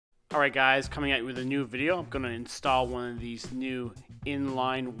Alright guys, coming at you with a new video. I'm going to install one of these new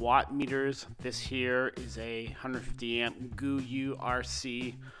inline watt meters. This here is a 150 amp GU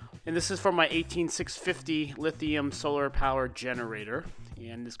RC, and this is for my 18650 lithium solar power generator,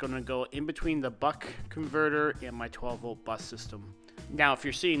 and it's going to go in between the buck converter and my 12 volt bus system. Now if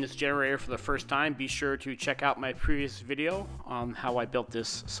you're seeing this generator for the first time, be sure to check out my previous video on how I built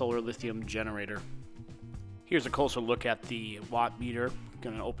this solar lithium generator. Here's a closer look at the watt meter.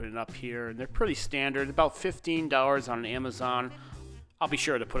 Going to open it up here, and they're pretty standard, about $15 on Amazon. I'll be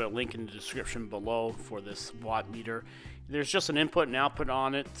sure to put a link in the description below for this watt meter. There's just an input and output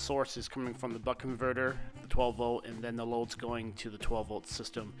on it. The source is coming from the buck converter, the 12 volt, and then the load's going to the 12 volt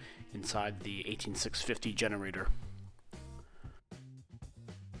system inside the 18650 generator.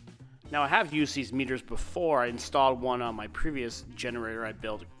 Now I have used these meters before. I installed one on my previous generator I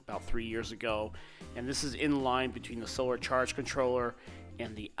built about 3 years ago, and this is in line between the solar charge controller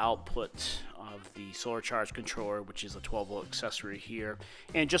and the output of the solar charge controller, which is a 12 volt accessory here,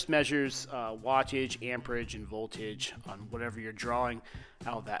 and it just measures wattage, amperage, and voltage on whatever you're drawing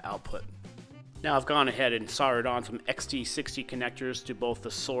out of that output. Now I've gone ahead and soldered on some XT60 connectors to both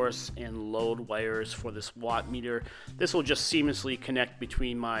the source and load wires for this watt meter. This will just seamlessly connect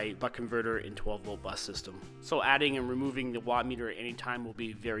between my buck converter and 12 volt bus system. So adding and removing the watt meter at any time will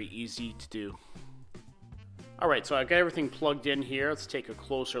be very easy to do. Alright, so I've got everything plugged in here. Let's take a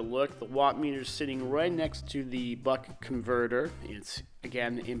closer look. The watt meter is sitting right next to the buck converter. It's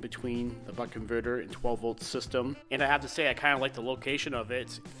again in between the buck converter and 12 volt system. And I have to say, I kind of like the location of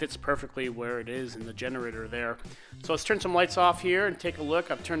it. It fits perfectly where it is in the generator there. So let's turn some lights off here and take a look.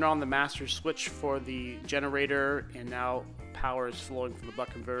 I've turned on the master switch for the generator, and now power is flowing from the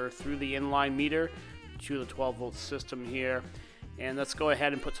buck converter through the inline meter to the 12 volt system here. And let's go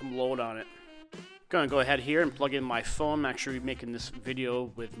ahead and put some load on it. Going to go ahead here and plug in my phone. I'm actually making this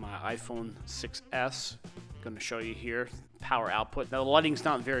video with my iPhone 6s. Going to show you here power output. Now the lighting's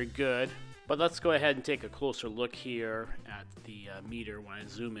not very good, but let's go ahead and take a closer look here at the meter when I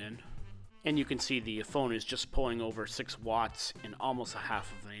zoom in. And you can see the phone is just pulling over 6 watts and almost a half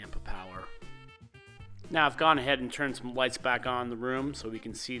of an amp of power. Now I've gone ahead and turned some lights back on in the room so we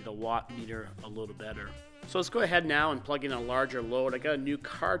can see the watt meter a little better. So let's go ahead now and plug in a larger load. I got a new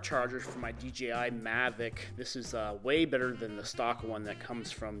car charger for my DJI Mavic. This is way better than the stock one that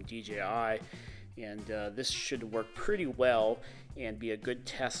comes from DJI, and this should work pretty well and be a good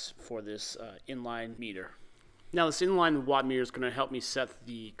test for this inline meter. Now this inline watt meter is going to help me set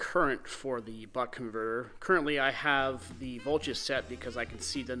the current for the buck converter. Currently I have the voltage set because I can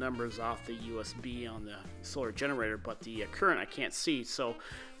see the numbers off the USB on the solar generator, but the current I can't see. So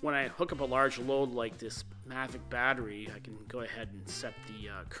when I hook up a large load like this Mavic battery, I can go ahead and set the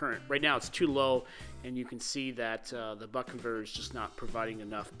current. Right now it's too low, and you can see that the buck converter is just not providing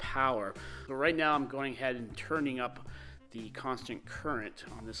enough power. So right now I'm going ahead and turning up the constant current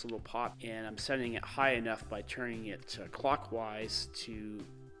on this little pot, and I'm setting it high enough by turning it clockwise to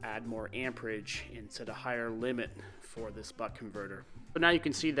add more amperage and set a higher limit for this buck converter. But now you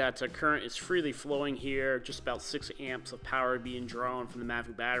can see that current is freely flowing here, just about 6 amps of power being drawn from the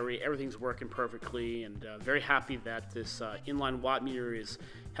Mavic battery. Everything's working perfectly, and very happy that this inline watt meter is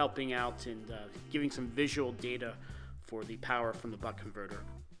helping out and giving some visual data for the power from the buck converter.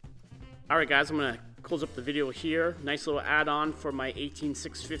 Alright guys, I'm going to close up the video here. Nice little add-on for my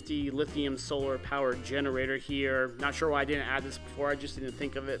 18650 lithium solar power generator here. Not sure why I didn't add this before, I just didn't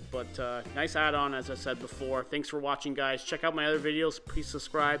think of it, but nice add-on as I said before. Thanks for watching guys. Check out my other videos, please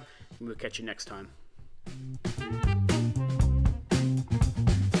subscribe, and we'll catch you next time.